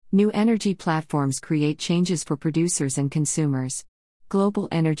New energy platforms create changes for producers and consumers. Global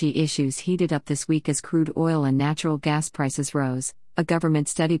energy issues heated up this week as crude oil and natural gas prices rose. A government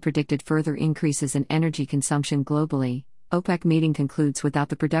study predicted further increases in energy consumption globally. OPEC meeting concludes without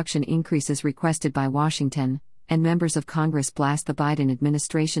the production increases requested by Washington, and members of Congress blast the Biden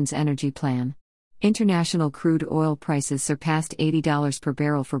administration's energy plan. International crude oil prices surpassed $80 per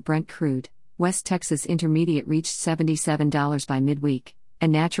barrel for Brent crude. West Texas Intermediate reached $77 by midweek,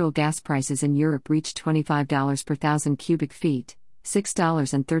 and natural gas prices in Europe reached $25 per thousand cubic feet,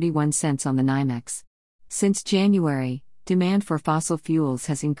 $6.31 on the NYMEX. Since January, demand for fossil fuels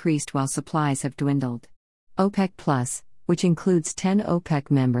has increased while supplies have dwindled. OPEC+, which includes 10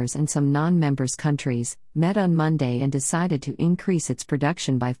 OPEC members and some non-members countries, met on Monday and decided to increase its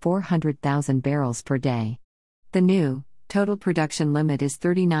production by 400,000 barrels per day. The new total production limit is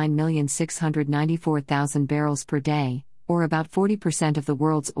 39,694,000 barrels per day, or about 40% of the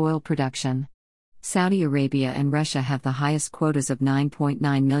world's oil production. Saudi Arabia and Russia have the highest quotas of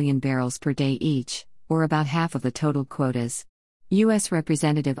 9.9 million barrels per day each, or about half of the total quotas. U.S.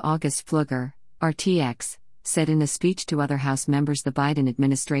 Representative August Pfluger, RTX, said in a speech to other House members the Biden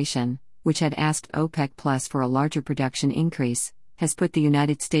administration, which had asked OPEC+ for a larger production increase, has put the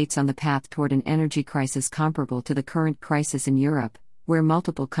United States on the path toward an energy crisis comparable to the current crisis in Europe, where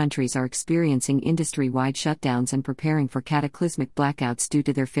multiple countries are experiencing industry-wide shutdowns and preparing for cataclysmic blackouts due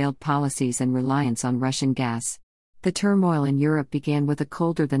to their failed policies and reliance on Russian gas. The turmoil in Europe began with a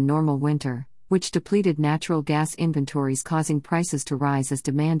colder-than-normal winter, which depleted natural gas inventories, causing prices to rise as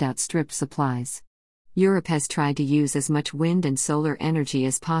demand outstripped supplies. Europe has tried to use as much wind and solar energy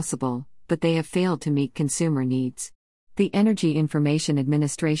as possible, but they have failed to meet consumer needs. The Energy Information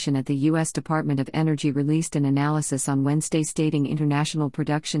Administration at the U.S. Department of Energy released an analysis on Wednesday stating international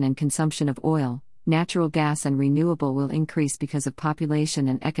production and consumption of oil, natural gas and renewable will increase because of population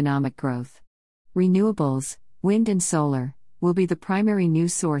and economic growth. Renewables, wind and solar, will be the primary new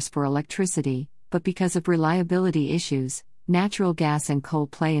source for electricity, but because of reliability issues, natural gas and coal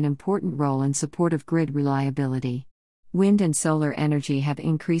play an important role in support of grid reliability. Wind and solar energy have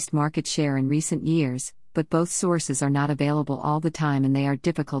increased market share in recent years, but both sources are not available all the time and they are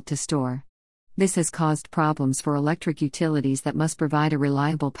difficult to store. This has caused problems for electric utilities that must provide a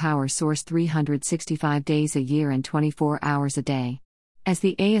reliable power source 365 days a year and 24 hours a day. As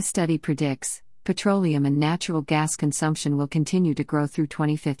the AEA study predicts, petroleum and natural gas consumption will continue to grow through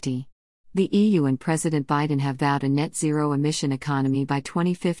 2050. The EU and President Biden have vowed a net-zero emission economy by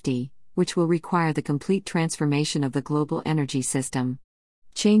 2050, which will require the complete transformation of the global energy system.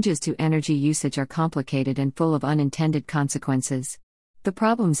 Changes to energy usage are complicated and full of unintended consequences. The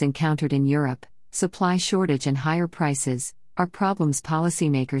problems encountered in Europe, supply shortage and higher prices, are problems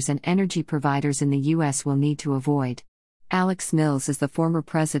policymakers and energy providers in the U.S. will need to avoid. Alex Mills is the former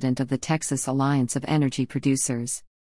president of the Texas Alliance of Energy Producers.